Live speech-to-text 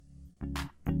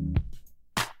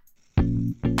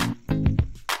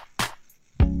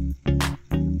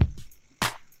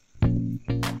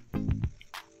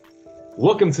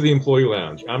Welcome to the Employee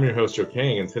Lounge. I'm your host, Joe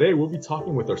Kang, and today we'll be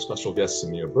talking with our special guest,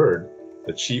 Samia Bird,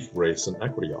 the Chief Race and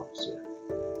Equity Officer.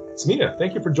 Samia,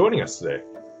 thank you for joining us today.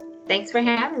 Thanks for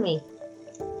having me.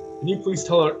 Can you please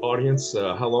tell our audience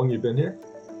how long you've been here?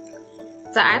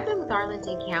 So I've been with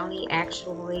Arlington County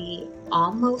actually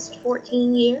almost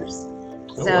 14 years.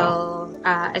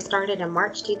 I started in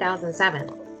March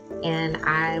 2007, and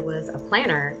I was a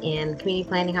planner in Community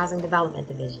Planning Housing Development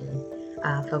Division,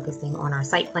 focusing on our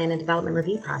site plan and development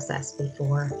review process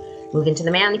before moving to the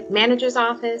manager's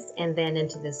office and then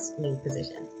into this new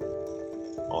position.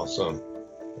 Awesome.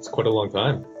 That's quite a long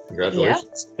time.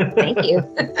 Congratulations. Yep. Thank you.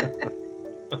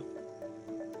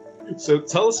 So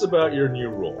tell us about your new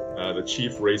role, the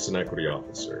Chief Race and Equity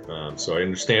Officer. So I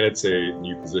understand it's a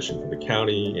new position for the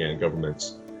county and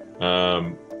governments.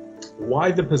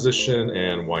 Why the position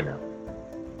and why now?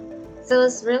 So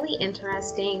it's really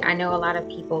interesting. I know a lot of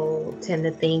people tend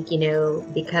to think,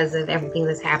 because of everything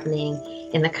that's happening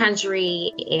in the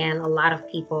country, and a lot of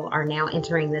people are now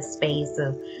entering this space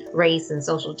of race and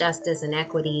social justice and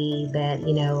equity that,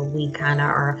 we kind of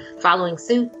are following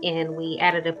suit, and we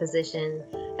added a position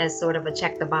as sort of a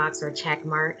check the box or check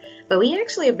mark. But we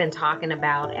actually have been talking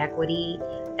about equity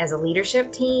as a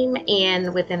leadership team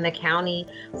and within the county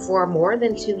for more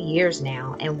than 2 years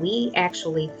now. And we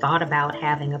actually thought about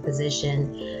having a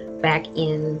position back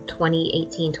in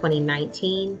 2018,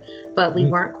 2019, but we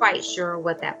weren't quite sure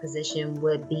what that position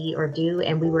would be or do.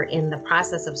 And we were in the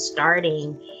process of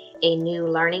starting a new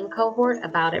learning cohort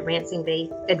about advancing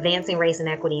race and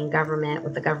equity in government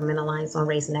with the Government Alliance on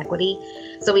Race and Equity.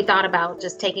 So we thought about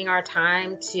just taking our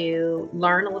time to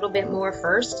learn a little bit more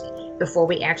first before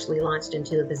we actually launched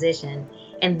into the position.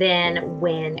 And then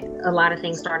when a lot of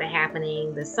things started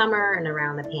happening this summer and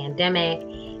around the pandemic,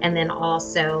 and then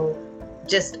also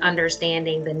just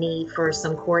understanding the need for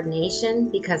some coordination,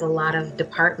 because a lot of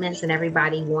departments and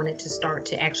everybody wanted to start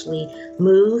to actually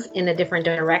move in a different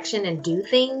direction and do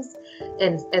things,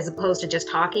 and as opposed to just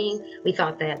talking, we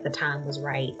thought that the time was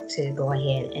right to go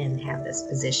ahead and have this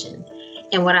position.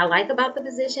 And what I like about the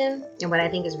position and what I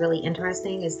think is really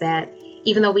interesting is that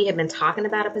even though we had been talking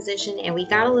about a position and we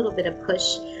got a little bit of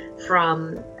push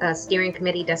from a steering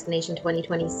committee, Destination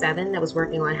 2027, that was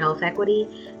working on health equity,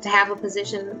 to have a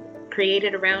position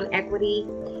created around equity,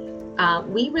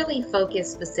 we really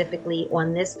focused specifically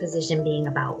on this position being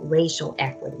about racial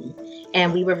equity.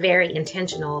 And we were very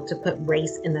intentional to put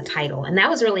race in the title. And that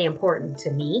was really important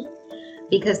to me,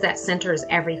 because that centers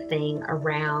everything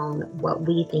around what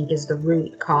we think is the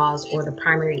root cause or the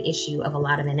primary issue of a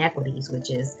lot of inequities, which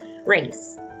is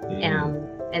race.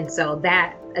 And so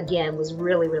that, again, was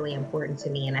really, really important to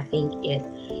me. And I think it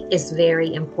is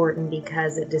very important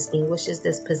because it distinguishes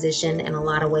this position in a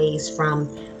lot of ways from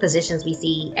positions we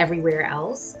see everywhere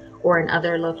else or in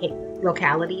other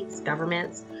localities,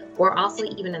 governments, or also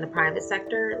even in the private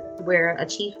sector, where a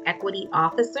chief equity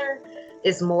officer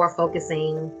is more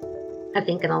focusing, I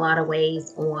think, in a lot of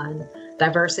ways on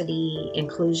diversity,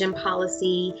 inclusion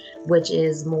policy, which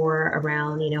is more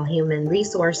around, human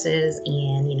resources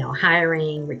and,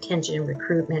 hiring, retention,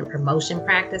 recruitment, promotion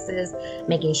practices,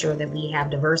 making sure that we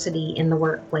have diversity in the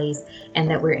workplace and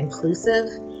that we're inclusive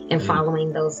in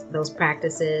following those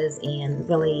practices, and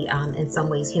really, in some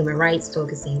ways, human rights,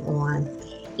 focusing on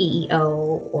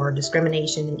EEO or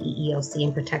discrimination in EEOC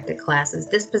and protected classes.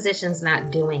 This position's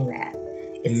not doing that.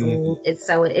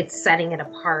 It's setting it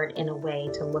apart in a way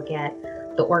to look at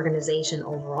the organization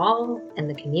overall and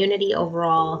the community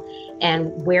overall,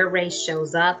 and where race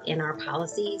shows up in our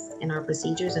policies, in our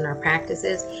procedures, and our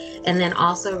practices, and then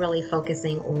also really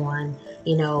focusing on,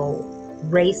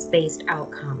 race-based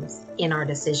outcomes in our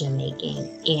decision making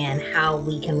and how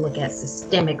we can look at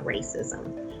systemic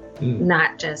racism,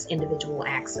 not just individual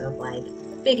acts of like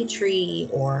bigotry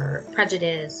or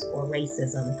prejudice or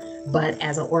racism, but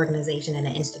as an organization and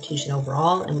an institution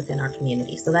overall and within our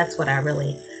community. So that's what I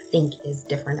really think is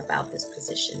different about this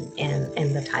position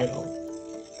and the title.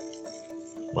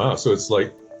 Wow, so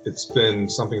it's been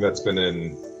something that's been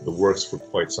in the works for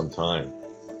quite some time.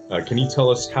 Can you tell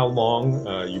us how long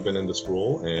you've been in this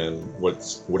role and what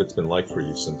it's been like for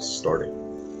you since starting?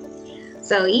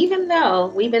 So even though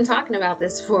we've been talking about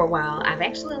this for a while, I've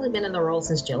actually only been in the role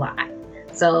since July.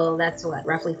 So that's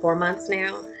roughly 4 months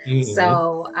now.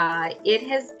 So it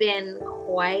has been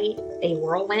quite a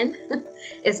whirlwind.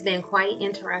 It's been quite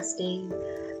interesting.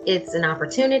 It's an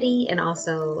opportunity, and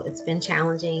also it's been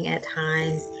challenging at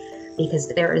times because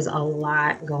there is a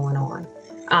lot going on.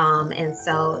 And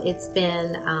so it's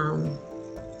been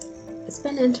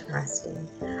interesting.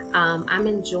 I'm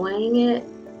enjoying it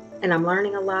and I'm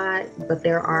learning a lot, but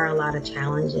there are a lot of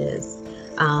challenges.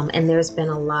 And there's been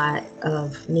a lot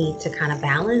of need to kind of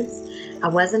balance. I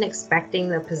wasn't expecting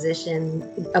the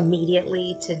position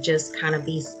immediately to just kind of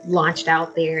be launched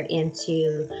out there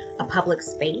into a public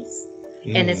space.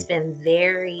 And it's Mm, been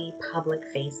very public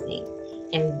facing.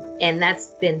 And that's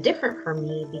been different for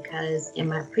me because in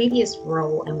my previous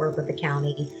role and work with the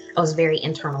county, I was very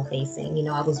internal facing.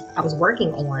 I was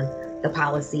working on the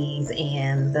policies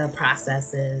and the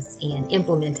processes and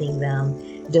implementing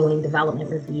them, doing development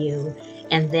review.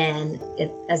 And then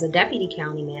as a deputy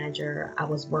county manager, I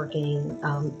was working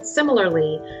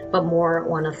similarly, but more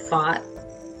on a thought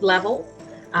level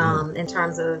mm, in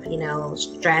terms of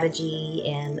strategy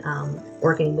and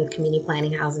working with community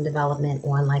planning, housing development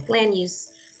on like land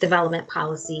use development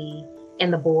policy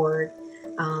and the board.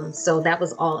 So that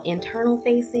was all internal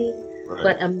facing. right.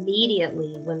 But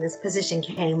immediately when this position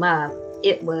came up,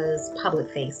 it was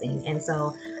public facing. And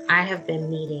so I have been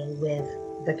meeting with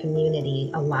the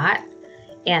community a lot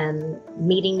and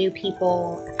meeting new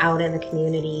people out in the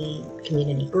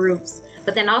community groups,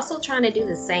 but then also trying to do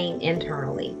the same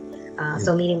internally.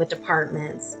 So meeting with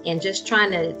departments and just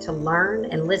trying to learn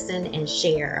and listen and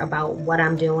share about what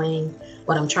I'm doing,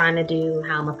 what I'm trying to do,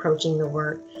 how I'm approaching the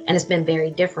work. And it's been very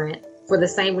different for the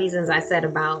same reasons I said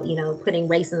about, putting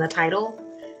race in the title.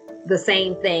 The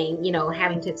same thing,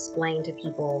 having to explain to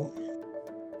people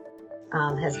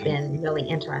has been really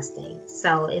interesting.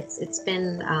 So it's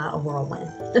been a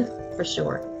whirlwind for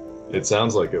sure. It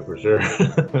sounds like it for sure.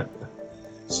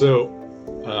 So,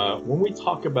 when we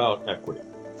talk about equity,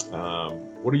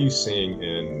 what are you seeing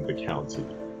in the county?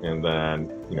 And then,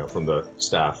 from the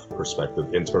staff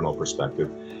perspective, internal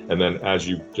perspective, and then as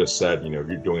you just said, you're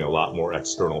doing a lot more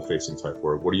external facing type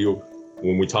work.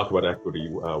 When we talk about equity,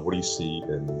 what do you see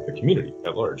in the community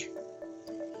at large?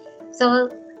 So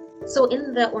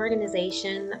in the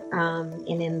organization and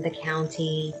in the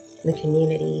county, the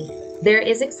community, there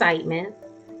is excitement.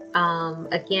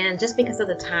 Again, just because of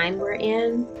the time we're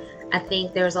in, I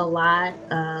think there's a lot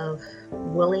of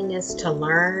willingness to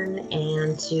learn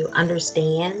and to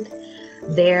understand.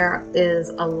 There is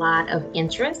a lot of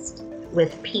interest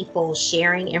with people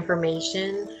sharing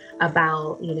information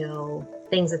about,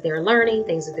 things that they're learning,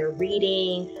 things that they're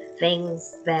reading,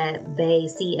 things that they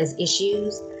see as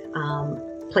issues,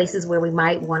 places where we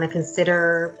might want to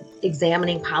consider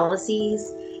examining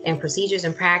policies and procedures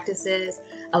and practices.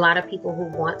 A lot of people who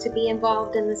want to be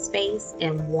involved in the space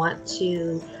and want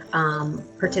to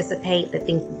participate, that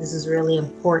think this is really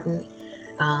important,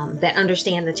 that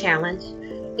understand the challenge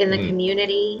in the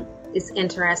community. Is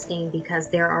interesting because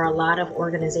there are a lot of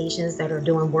organizations that are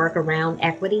doing work around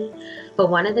equity. But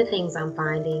one of the things I'm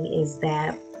finding is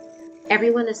that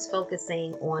everyone is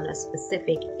focusing on a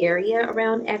specific area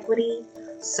around equity,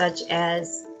 such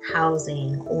as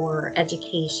housing or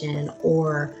education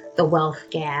or the wealth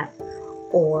gap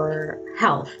or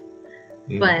health.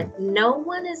 But no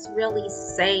one is really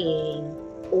saying,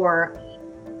 or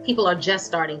people are just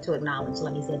starting to acknowledge,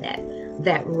 let me say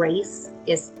that race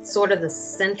is sort of the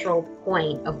central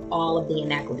point of all of the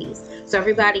inequities. So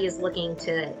everybody is looking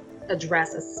to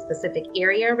address a specific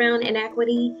area around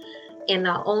inequity. And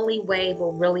the only way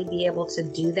we'll really be able to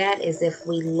do that is if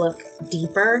we look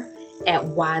deeper at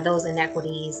why those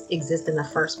inequities exist in the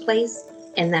first place.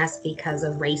 And that's because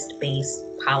of race-based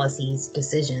policies,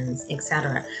 decisions,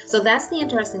 etc. So that's the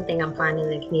interesting thing I'm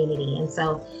finding in the community. And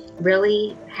so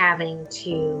really having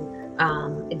to,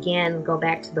 again, go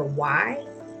back to the why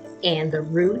and the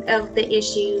root of the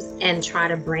issues and try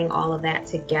to bring all of that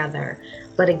together.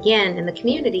 But again, in the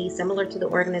community, similar to the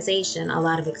organization, a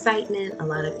lot of excitement, a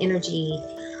lot of energy,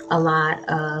 a lot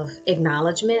of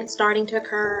acknowledgement starting to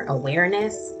occur,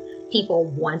 awareness, people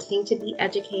wanting to be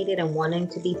educated and wanting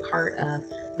to be part of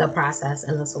the process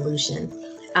and the solution.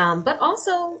 But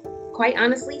also, quite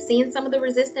honestly, seeing some of the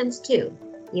resistance too.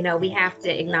 We have to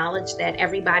acknowledge that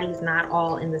everybody's not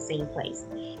all in the same place.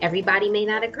 Everybody may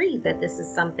not agree that this is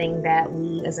something that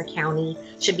we as a county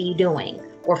should be doing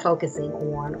or focusing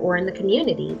on, or in the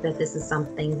community that this is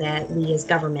something that we as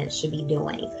government should be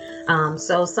doing.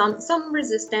 So some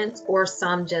resistance, or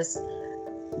some just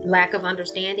lack of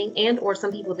understanding, and or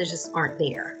some people that just aren't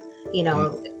there.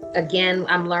 Again,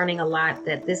 I'm learning a lot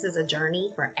that this is a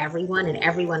journey for everyone, and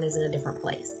everyone is in a different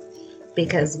place.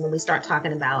 Because when we start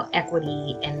talking about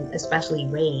equity and especially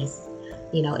race,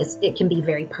 it can be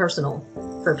very personal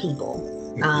for people,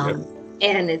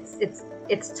 and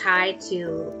it's tied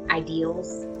to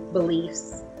ideals,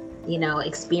 beliefs,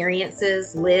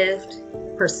 experiences, lived,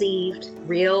 perceived,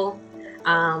 real,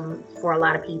 for a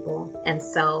lot of people. And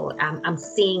so I'm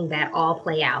seeing that all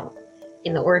play out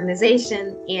in the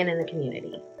organization and in the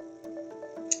community.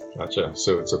 Gotcha.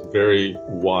 So it's a very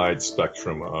wide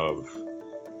spectrum of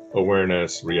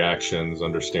awareness, reactions,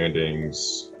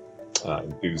 understandings,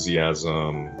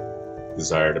 enthusiasm,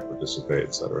 desire to participate,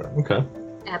 etc. Okay.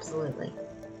 Absolutely.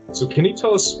 So can you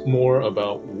tell us more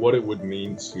about what it would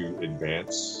mean to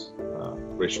advance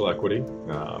racial equity?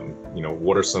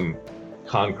 What are some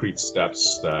concrete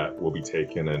steps that will be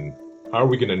taken, and how are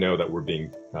we going to know that we're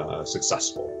being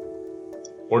successful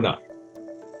or not?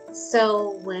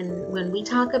 So when we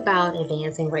talk about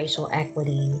advancing racial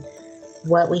equity,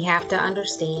 what we have to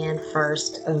understand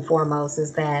first and foremost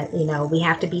is that, we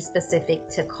have to be specific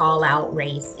to call out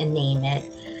race and name it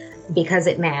because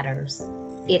it matters.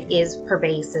 It is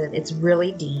pervasive. It's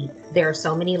really deep. There are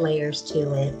so many layers to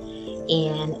it,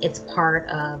 and it's part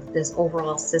of this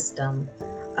overall system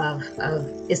of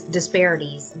its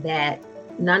disparities that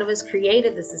none of us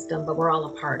created the system, but we're all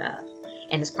a part of.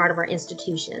 And it's part of our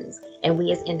institutions. And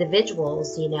we as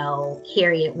individuals,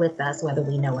 carry it with us, whether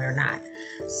we know it or not.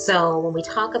 So when we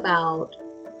talk about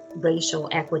racial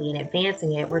equity and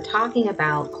advancing it, we're talking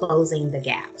about closing the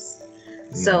gaps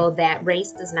so that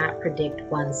race does not predict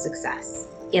one's success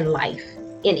in life,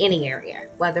 in any area,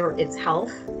 whether it's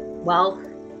health, wealth,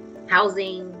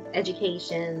 housing,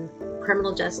 education,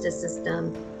 criminal justice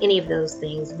system, any of those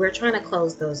things. We're trying to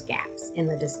close those gaps in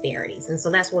the disparities. And so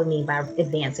that's what we mean by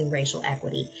advancing racial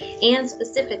equity. And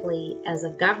specifically as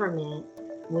a government,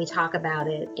 when we talk about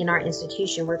it in our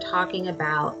institution, we're talking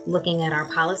about looking at our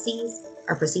policies,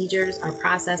 our procedures, our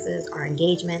processes, our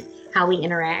engagement, how we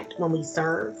interact when we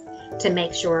serve, to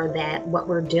make sure that what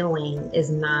we're doing is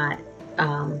not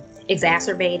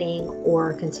exacerbating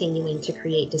or continuing to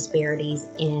create disparities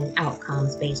in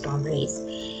outcomes based on race.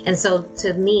 And so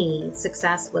to me,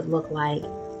 success would look like,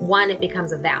 one, it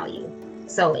becomes a value.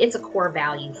 So it's a core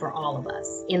value for all of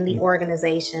us in the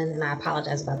organization, and I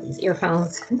apologize about these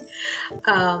earphones.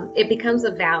 It becomes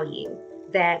a value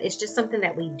that it's just something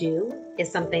that we do,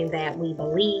 it's something that we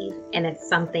believe, and it's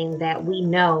something that we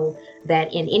know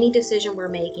that in any decision we're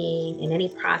making, in any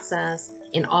process,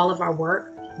 in all of our work,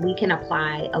 we can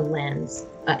apply a lens,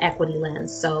 an equity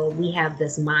lens. So we have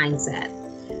this mindset.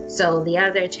 So the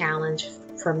other challenge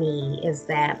for me is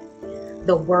that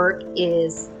the work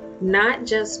is not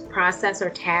just process or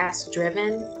task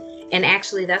driven. And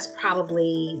actually that's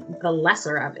probably the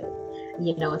lesser of it,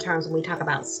 in terms when we talk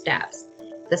about steps.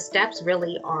 The steps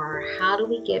really are, how do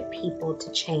we get people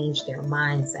to change their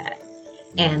mindset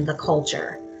and the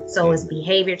culture? So as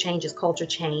behavior changes, culture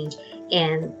change,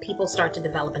 and people start to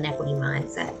develop an equity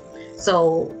mindset.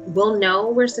 So we'll know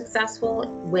we're successful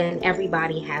when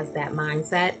everybody has that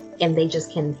mindset and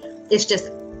it's just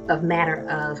a matter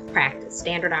of practice,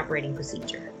 standard operating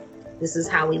procedure. This is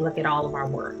how we look at all of our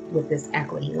work with this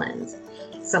equity lens.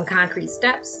 Some concrete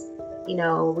steps, we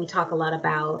talk a lot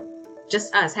about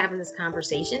just us having this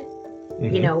conversation,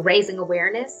 raising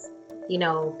awareness,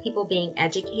 people being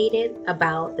educated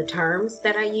about the terms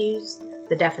that I use,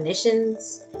 the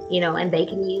definitions, and they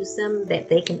can use them, that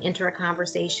they can enter a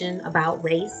conversation about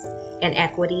race and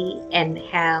equity and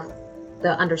have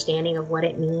the understanding of what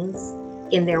it means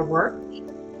in their work.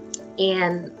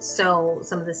 And so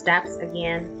some of the steps,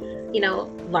 again,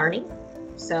 learning.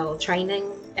 So training,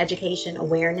 education,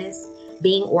 awareness,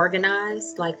 being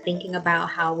organized, like thinking about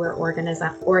how we're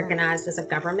organized as a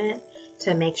government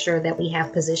to make sure that we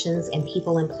have positions and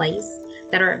people in place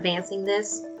that are advancing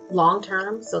this long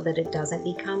term so that it doesn't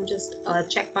become just a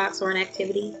checkbox or an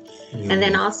activity. And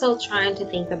then also trying to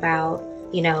think about,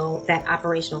 that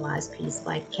operationalized piece,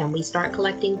 like can we start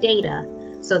collecting data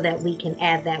so that we can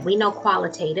add that? We know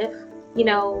qualitative,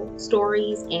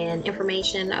 stories and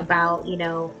information about,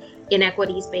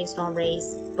 inequities based on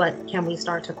race, but can we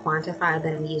start to quantify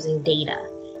them using data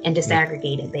and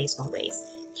disaggregate it based on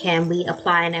race? Can we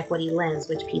apply an equity lens,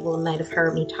 which people might have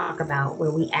heard me talk about,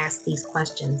 where we ask these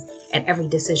questions at every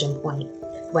decision point,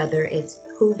 whether it's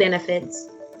who benefits,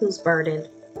 who's burdened,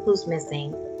 who's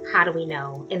missing, how do we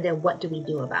know, and then what do we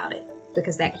do about it?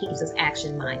 Because that keeps us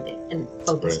action minded and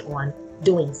focused on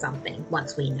doing something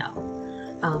once we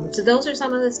know. So those are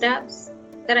some of the steps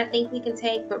that I think we can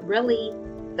take, but really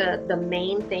the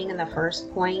main thing in the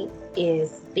first point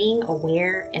is being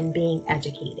aware and being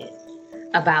educated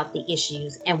about the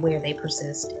issues and where they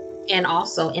persist, and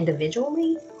also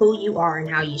individually who you are and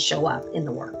how you show up in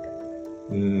the work.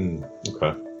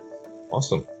 Okay,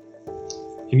 awesome.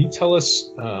 Can you tell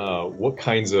us what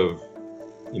kinds of,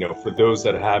 for those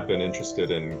that have been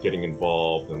interested in getting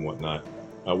involved and whatnot,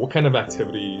 what kind of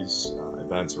activities,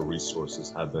 events, or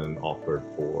resources have been offered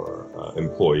for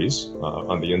employees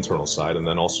on the internal side, and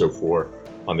then also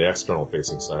on the external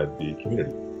facing side, the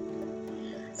community?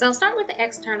 So I'll start with the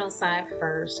external side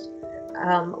first.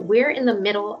 we're in the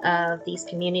middle of these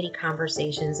community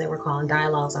conversations that we're calling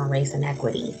Dialogues on Race and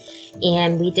Equity.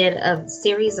 And we did a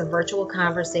series of virtual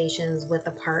conversations with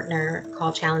a partner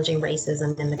called Challenging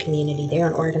Racism in the Community. They're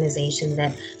an organization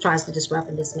that tries to disrupt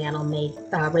and dismantle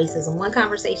racism one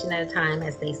conversation at a time,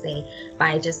 as they say,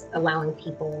 by just allowing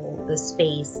people the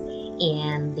space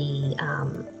and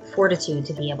the fortitude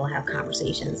to be able to have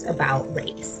conversations about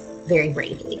race very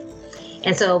bravely.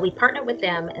 And so we partnered with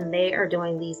them, and they are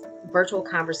doing these virtual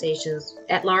conversations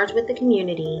at large with the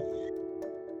community.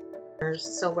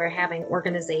 So we're having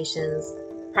organizations,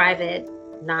 private,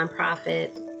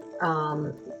 nonprofit,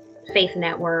 faith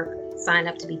network, sign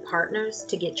up to be partners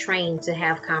to get trained to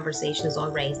have conversations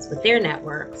on race with their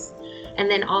networks. And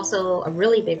then also a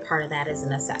really big part of that is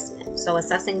an assessment. So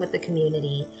assessing with the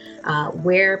community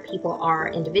where people are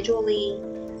individually,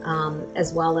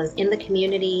 as well as in the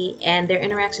community, and their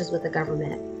interactions with the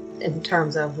government in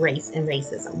terms of race and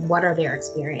racism. What are their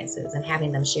experiences, and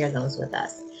having them share those with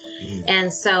us. Mm-hmm.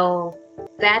 And so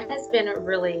that has been a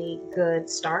really good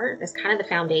start. It's kind of the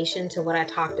foundation to what I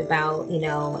talked about,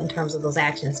 in terms of those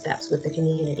action steps with the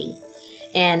community.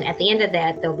 And at the end of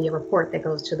that, there'll be a report that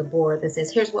goes to the board that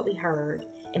says, here's what we heard,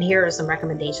 and here are some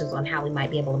recommendations on how we might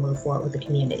be able to move forward with the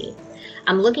community.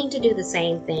 I'm looking to do the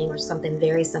same thing or something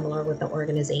very similar with the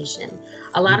organization.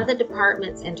 A lot of the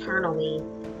departments internally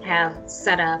have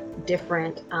set up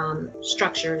different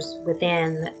structures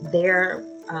within their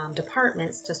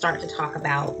departments to start to talk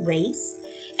about race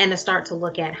and to start to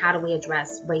look at how do we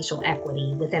address racial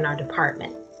equity within our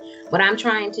department. What I'm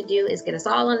trying to do is get us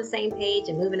all on the same page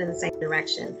and moving in the same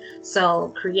direction.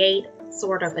 So create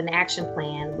sort of an action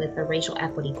plan with a racial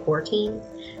equity core team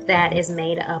that is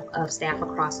made up of staff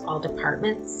across all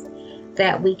departments,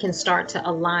 that we can start to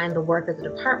align the work that the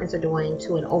departments are doing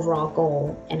to an overall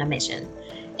goal and a mission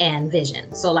and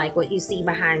vision. So like what you see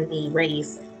behind the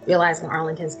race, realizing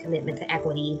Arlington's commitment to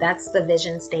equity, that's the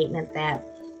vision statement that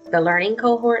the learning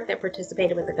cohort that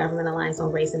participated with the Government Alliance on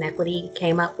Race and Equity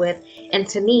came up with. And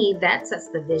to me, that sets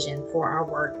the vision for our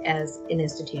work as an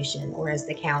institution or as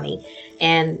the county.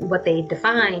 And what they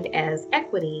defined as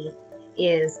equity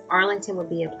is Arlington would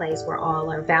be a place where all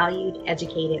are valued,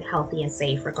 educated, healthy, and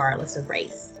safe, regardless of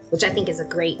race, which I think is a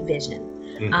great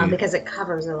vision because it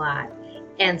covers a lot.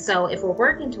 And so if we're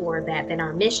working toward that, then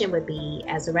our mission would be,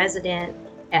 as a resident,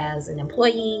 as an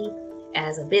employee,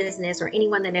 as a business, or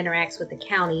anyone that interacts with the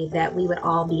county, that we would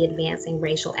all be advancing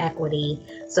racial equity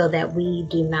so that we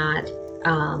do not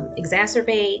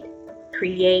exacerbate,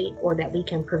 create, or that we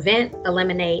can prevent,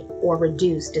 eliminate, or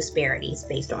reduce disparities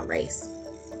based on race.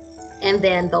 And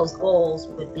then those goals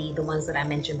would be the ones that I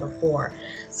mentioned before.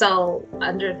 So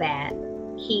under that,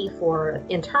 key for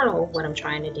internal, what I'm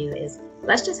trying to do is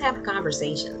let's just have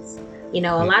conversations. A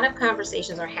lot of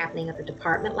conversations are happening at the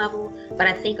department level, but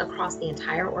I think across the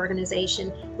entire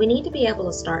organization, we need to be able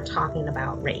to start talking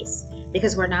about race,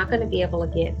 because we're not going to be able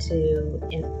to get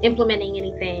to implementing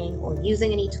anything or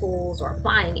using any tools or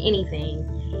applying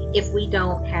anything if we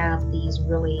don't have these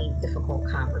really difficult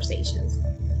conversations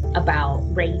about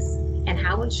race and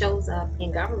how it shows up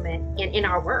in government and in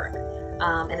our work,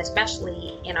 and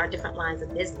especially in our different lines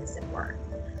of business and work.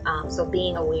 So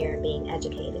being aware and being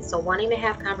educated. So wanting to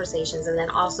have conversations. And then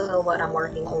also what I'm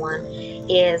working on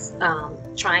is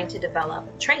trying to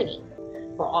develop training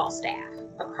for all staff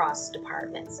across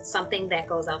departments, something that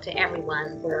goes out to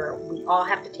everyone where we all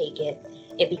have to take it.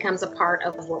 It becomes a part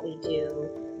of what we do,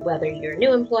 whether you're a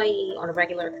new employee on a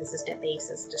regular, consistent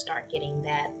basis, to start getting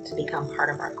that to become part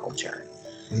of our culture.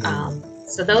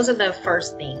 So those are the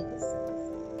first things.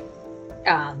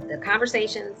 The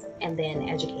conversations, and then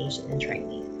education and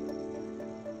training.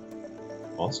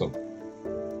 Awesome.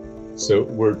 So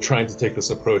we're trying to take this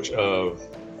approach of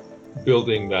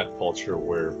building that culture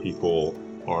where people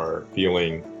are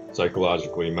feeling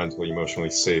psychologically, mentally,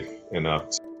 emotionally safe enough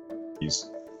to have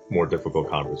these more difficult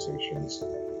conversations.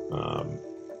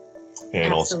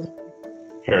 And also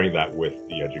pairing that with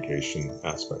the education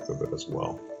aspect of it as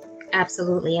well.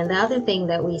 Absolutely. And the other thing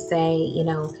that we say,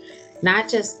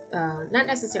 not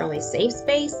necessarily safe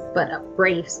space, but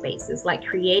brave spaces, like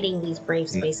creating these brave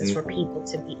spaces for people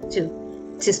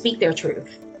to speak their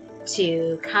truth,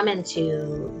 to come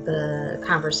into the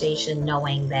conversation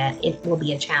knowing that it will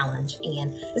be a challenge.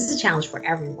 And this is a challenge for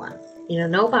everyone.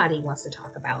 Nobody wants to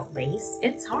talk about race.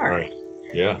 It's hard. Right.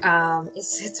 Yeah.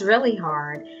 It's really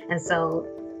hard. And so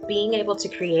being able to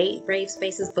create brave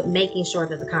spaces, but making sure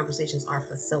that the conversations are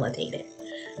facilitated,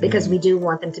 because we do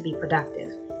want them to be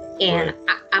productive. And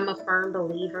I'm a firm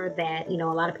believer that, a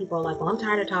lot of people are like, well, I'm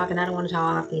tired of talking. I don't want to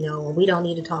talk, or we don't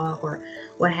need to talk or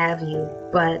what have you.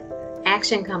 But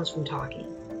action comes from talking,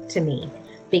 to me.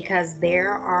 because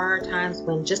there are times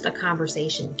when just a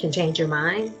conversation can change your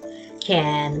mind,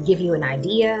 can give you an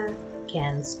idea,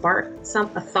 can spark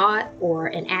a thought or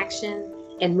an action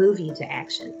and move you to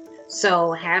action.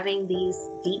 So having these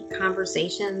deep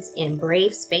conversations in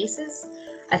brave spaces,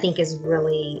 I think is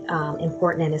really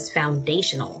important and is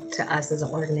foundational to us as an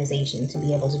organization to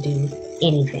be able to do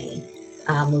anything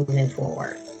moving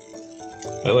forward.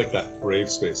 I like that, brave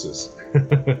spaces.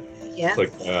 Yeah. It's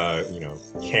like,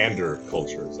 candor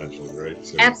culture, essentially, right?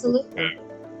 So, Absolutely.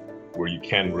 where you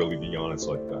can really be honest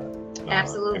like that.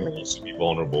 Absolutely. And also be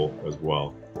vulnerable as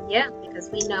well. Yeah, because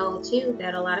we know too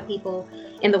that a lot of people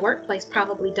in the workplace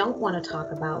probably don't want to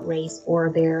talk about race or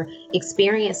their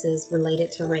experiences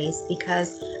related to race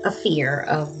because of fear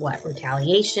of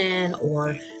retaliation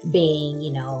or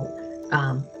being,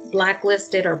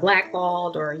 blacklisted or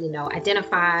blackballed or,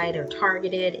 identified or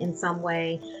targeted in some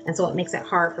way. And so it makes it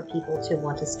hard for people to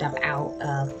want to step out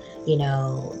of,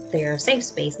 their safe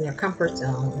space and their comfort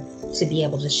zone to be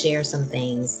able to share some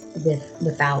things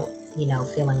without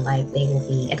feeling like they will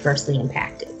be adversely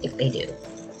impacted if they do.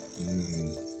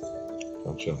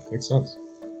 Gotcha. Makes sense.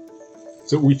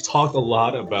 So we've talked a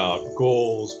lot about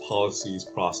goals, policies,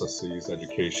 processes,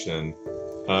 education.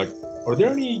 Are there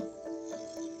any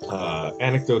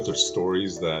anecdotes or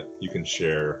stories that you can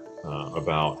share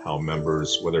about how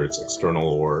members, whether it's external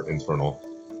or internal,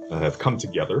 have come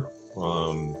together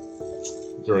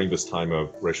during this time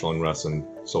of racial unrest and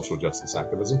social justice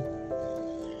activism?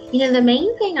 The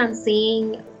main thing I'm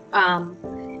seeing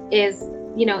is,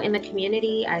 in the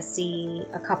community, I see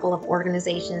a couple of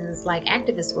organizations, like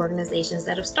activist organizations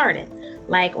that have started,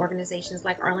 like organizations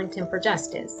like Arlington for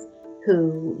Justice,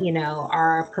 who,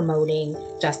 are promoting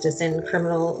justice in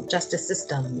criminal justice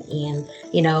system. And,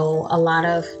 a lot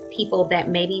of people that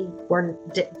maybe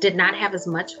did not have as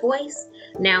much voice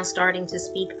now starting to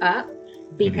speak up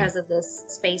because of this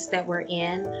space that we're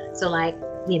in. So like,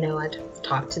 I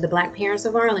talked to the Black Parents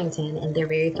of Arlington, and they're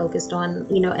very focused on,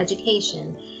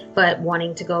 education, but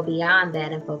wanting to go beyond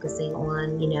that and focusing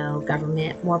on,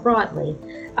 government more broadly.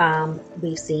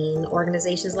 We've seen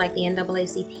organizations like the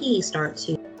NAACP start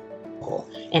to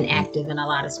and active in a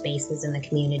lot of spaces in the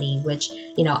community, which,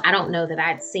 I don't know that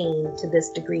I'd seen to this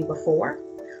degree before.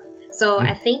 So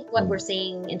I think what we're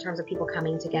seeing in terms of people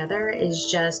coming together is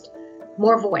just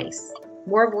more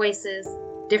voices,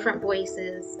 different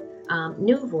voices,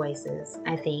 new voices,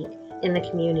 I think, in the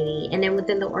community. And then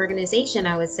within the organization,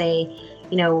 I would say,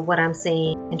 what I'm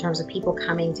seeing in terms of people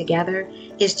coming together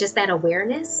is just that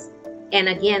awareness. And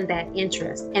again, that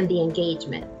interest and the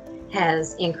engagement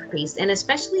has increased. And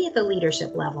especially at the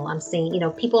leadership level, I'm seeing,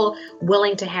 people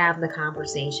willing to have the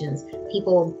conversations,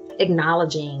 people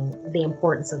acknowledging the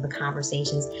importance of the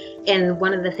conversations. And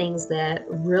one of the things that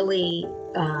really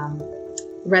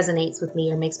resonates with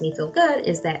me or makes me feel good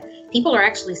is that people are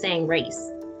actually saying race.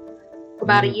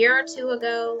 About a year or two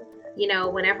ago,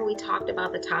 whenever we talked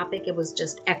about the topic, it was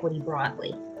just equity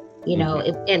broadly,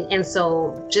 and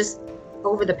so just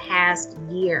over the past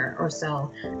year or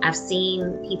so, I've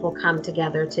seen people come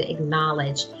together to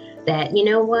acknowledge that,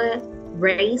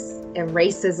 race and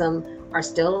racism are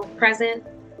still present,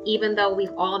 even though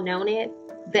we've all known it.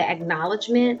 The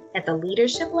acknowledgement at the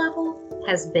leadership level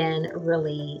has been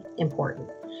really important.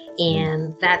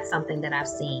 And that's something that I've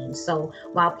seen. So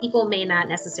while people may not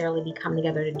necessarily be coming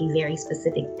together to do very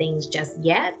specific things just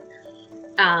yet,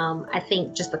 I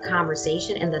think just the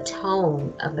conversation and the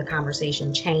tone of the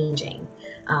conversation changing,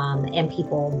 and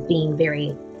people being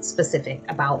very specific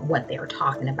about what they're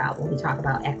talking about when we talk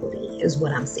about equity is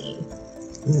what I'm seeing.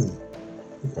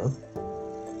 Okay.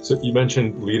 So you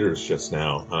mentioned leaders just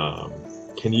now.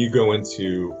 Can you go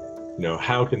into,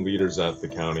 how can leaders at the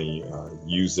county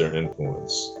use their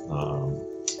influence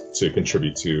to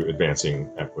contribute to advancing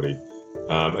equity?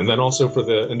 And then also for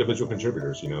the individual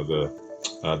contributors, the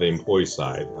employee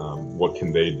side, what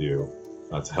can they do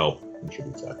to help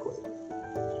contribute to equity?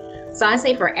 So I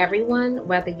say for everyone,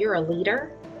 whether you're a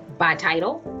leader by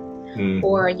title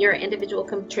or you're an individual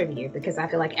contributor, because I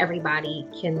feel like everybody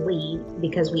can lead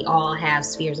because we all have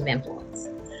spheres of influence.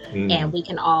 And we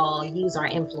can all use our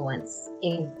influence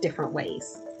in different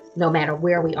ways, no matter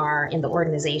where we are in the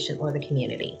organization or the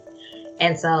community.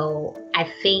 And so I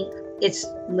think it's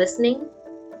listening,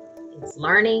 it's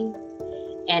learning,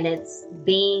 and it's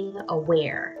being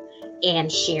aware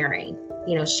and sharing,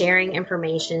 sharing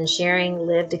information, sharing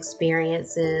lived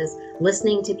experiences,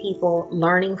 listening to people,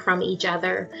 learning from each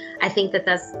other. I think that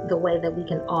that's the way that we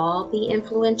can all be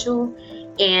influential,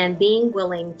 and being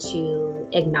willing to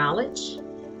acknowledge,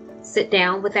 sit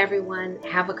down with everyone,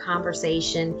 have a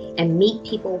conversation, and meet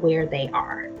people where they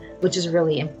are, which is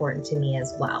really important to me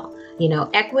as well.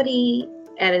 Equity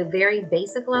at a very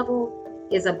basic level,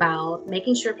 is about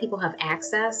making sure people have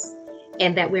access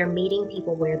and that we're meeting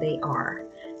people where they are.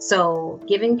 So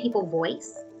giving people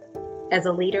voice as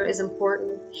a leader is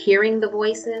important, hearing the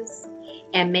voices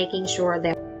and making sure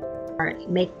that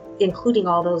including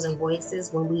all those in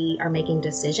voices when we are making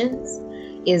decisions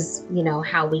is,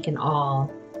 how we can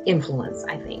all influence,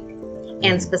 I think.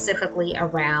 And specifically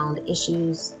around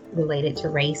issues related to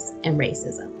race and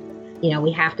racism.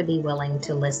 We have to be willing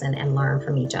to listen and learn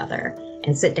from each other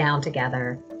and sit down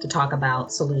together to talk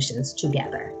about solutions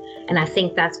together. And I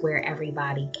think that's where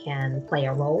everybody can play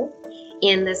a role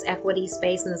in this equity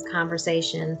space, in this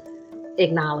conversation,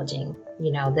 acknowledging,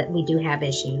 that we do have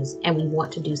issues and we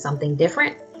want to do something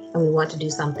different and we want to do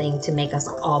something to make us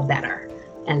all better.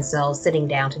 And so sitting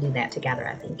down to do that together,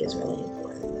 I think, is really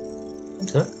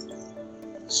important. Okay.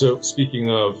 So speaking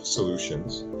of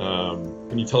solutions,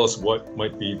 can you tell us what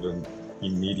might be the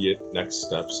immediate next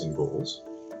steps and goals?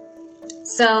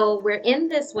 So we're in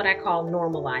this, what I call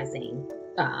normalizing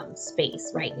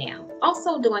space right now.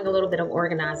 Also doing a little bit of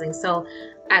organizing. So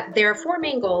there are 4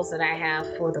 main goals that I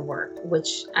have for the work,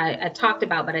 which I talked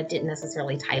about, but I didn't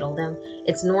necessarily title them.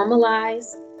 It's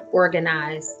normalize,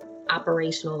 organize,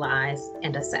 operationalize,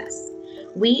 and assess.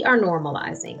 We are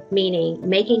normalizing, meaning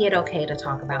making it okay to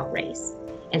talk about race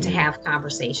and to have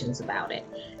conversations about it,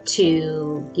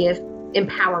 to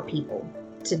empower people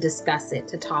to discuss it,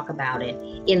 to talk about it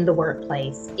in the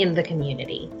workplace, in the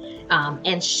community,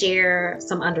 and share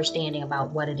some understanding about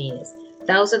what it is.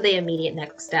 Those are the immediate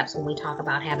next steps when we talk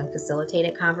about having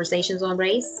facilitated conversations on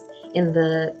race in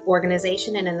the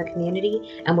organization and in the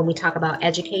community. And when we talk about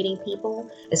educating people,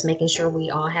 it's making sure we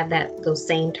all have those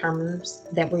same terms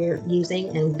that we're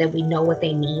using and that we know what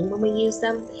they mean when we use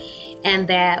them, and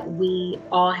that we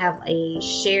all have a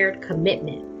shared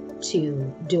commitment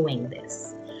to doing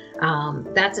this.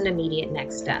 That's an immediate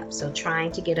next step. So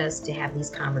trying to get us to have these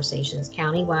conversations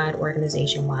countywide,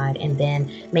 organization-wide, and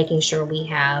then making sure we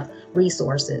have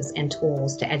resources and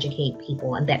tools to educate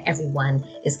people and that everyone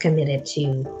is committed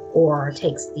to or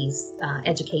takes these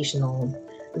educational,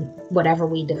 whatever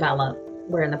we develop.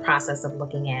 We're in the process of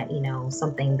looking at,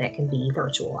 something that can be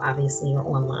virtual, obviously, or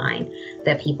online,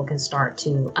 that people can start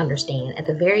to understand at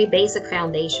the very basic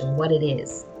foundation what it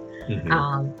is.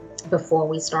 Before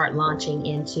we start launching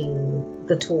into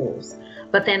the tools,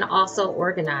 but then also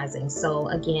organizing. So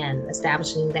again,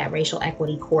 establishing that racial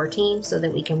equity core team so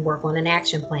that we can work on an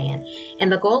action plan.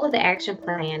 And the goal of the action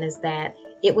plan is that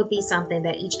it would be something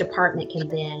that each department can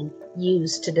then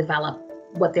use to develop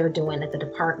what they're doing at the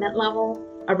department level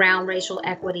around racial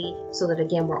equity, so that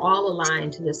again, we're all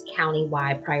aligned to this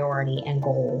county-wide priority and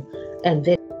goal and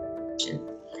vision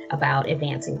about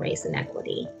advancing race and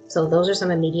equity. So those are some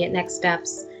immediate next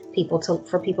steps.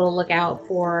 For people to look out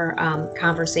for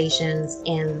conversations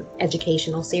and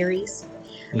educational series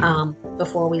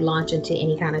before we launch into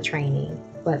any kind of training.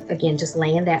 But again, just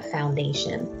laying that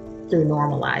foundation through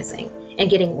normalizing and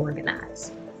getting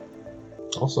organized.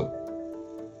 Awesome.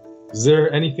 Is there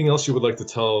anything else you would like to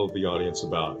tell the audience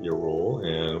about your role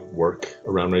and work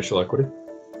around racial equity?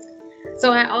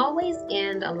 So I always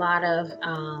end a lot of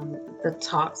the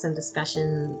talks and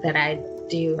discussion that I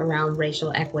do around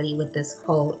racial equity with this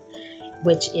quote,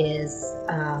 which is,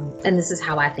 and this is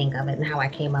how I think of it and how I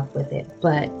came up with it,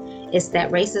 but it's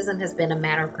that racism has been a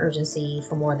matter of urgency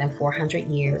for more than 400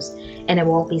 years, and it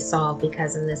won't be solved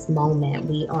because in this moment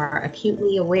we are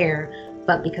acutely aware,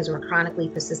 but because we're chronically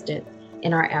persistent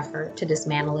in our effort to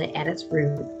dismantle it at its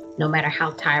root, no matter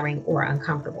how tiring or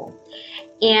uncomfortable.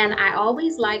 And I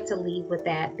always like to leave with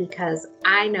that because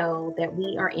I know that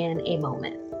we are in a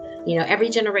moment. Every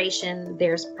generation,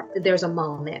 there's a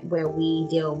moment where we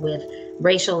deal with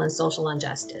racial and social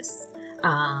injustice.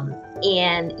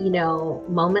 And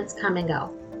moments come and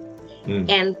go.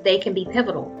 And they can be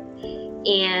pivotal.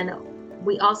 And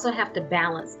we also have to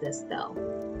balance this, though.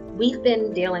 We've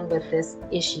been dealing with this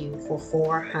issue for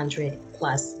 400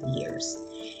 plus years.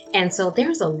 And so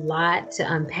there's a lot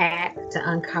to unpack, to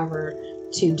uncover,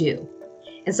 to do.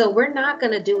 And so we're not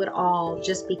going to do it all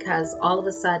just because all of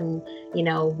a sudden,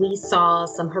 we saw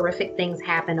some horrific things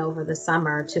happen over the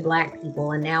summer to Black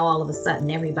people. And now all of a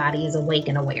sudden everybody is awake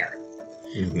and aware.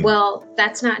 Well,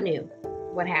 that's not new,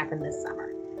 what happened this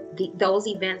summer. Those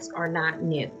events are not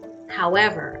new.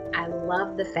 However, I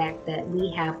love the fact that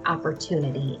we have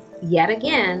opportunity yet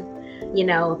again,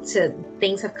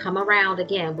 things have come around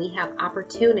again. We have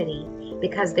opportunity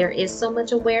because there is so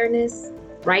much awareness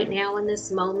right now in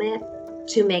this moment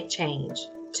to make change,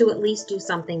 to at least do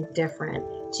something different,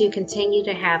 to continue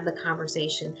to have the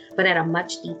conversation, but at a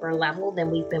much deeper level than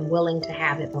we've been willing to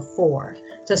have it before,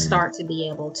 to start to be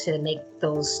able to make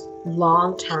those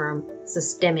long-term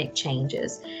systemic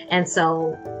changes. And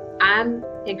so I'm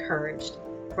encouraged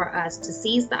for us to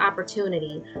seize the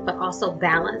opportunity, but also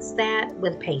balance that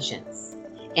with patience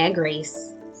and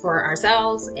grace for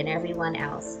ourselves and everyone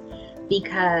else,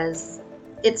 because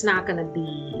it's not going to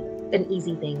be an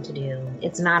easy thing to do.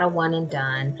 It's not a one and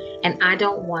done. And I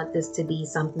don't want this to be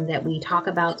something that we talk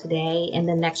about today and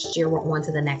then next year we're on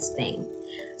to the next thing.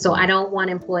 So I don't want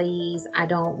employees, I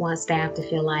don't want staff to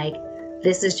feel like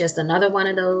this is just another one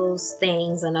of those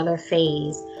things, another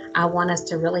phase. I want us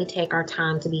to really take our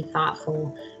time to be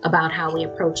thoughtful about how we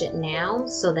approach it now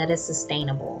so that it's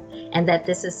sustainable, and that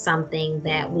this is something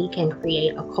that we can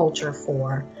create a culture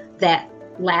for that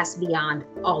lasts beyond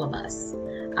all of us.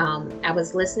 I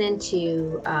was listening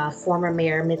to former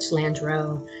Mayor Mitch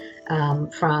Landrieu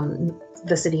from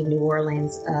the city of New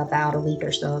Orleans about a week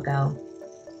or so ago.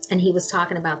 And he was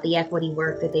talking about the equity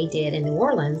work that they did in New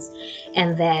Orleans,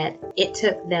 and that it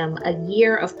took them a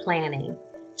year of planning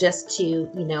just to,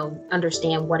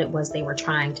 understand what it was they were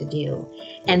trying to do.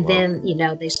 And then,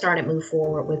 they started move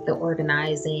forward with the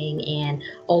organizing and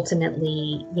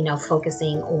ultimately,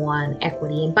 focusing on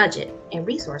equity and budget and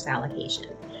resource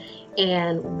allocation.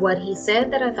 And what he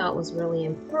said that I thought was really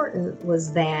important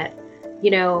was that,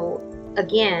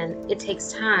 again, it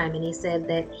takes time. And he said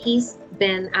that he's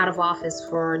been out of office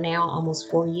for now almost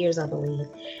 4 years, I believe.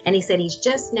 And he said he's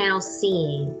just now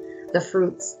seeing the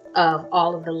fruits of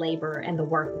all of the labor and the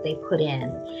work that they put in,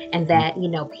 and that,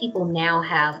 people now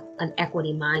have an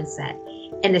equity mindset,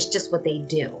 and it's just what they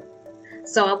do.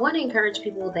 So I want to encourage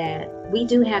people that we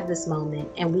do have this moment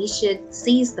and we should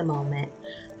seize the moment,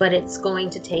 but it's going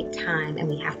to take time, and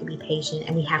we have to be patient,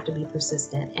 and we have to be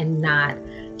persistent and not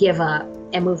give up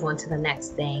and move on to the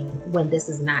next thing when this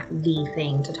is not the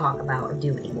thing to talk about or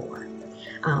do anymore.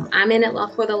 I'm in it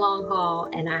for the long haul,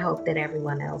 and I hope that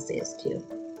everyone else is too.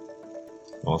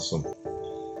 Awesome.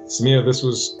 Samia, this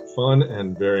was fun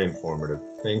and very informative.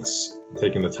 Thanks for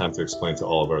taking the time to explain to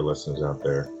all of our listeners out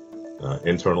there,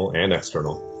 internal and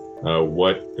external,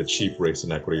 what the Chief Race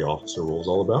and Equity Officer role is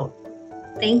all about.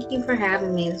 Thank you for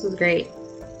having me. This was great.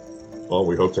 Well,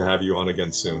 we hope to have you on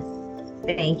again soon.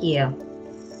 Thank you.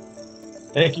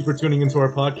 Thank you for tuning into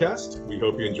our podcast. We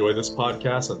hope you enjoy this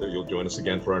podcast and that you'll join us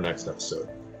again for our next episode.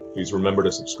 Please remember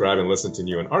to subscribe and listen to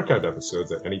new and archived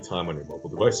episodes at any time on your mobile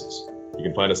devices. You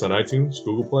can find us on iTunes,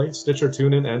 Google Play, Stitcher,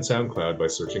 TuneIn, and SoundCloud by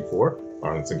searching for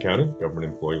Arlington County Government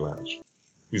Employee Lounge.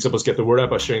 Please help us get the word out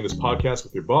by sharing this podcast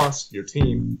with your boss, your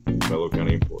team, and fellow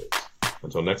county employees.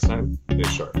 Until next time, stay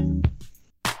sharp.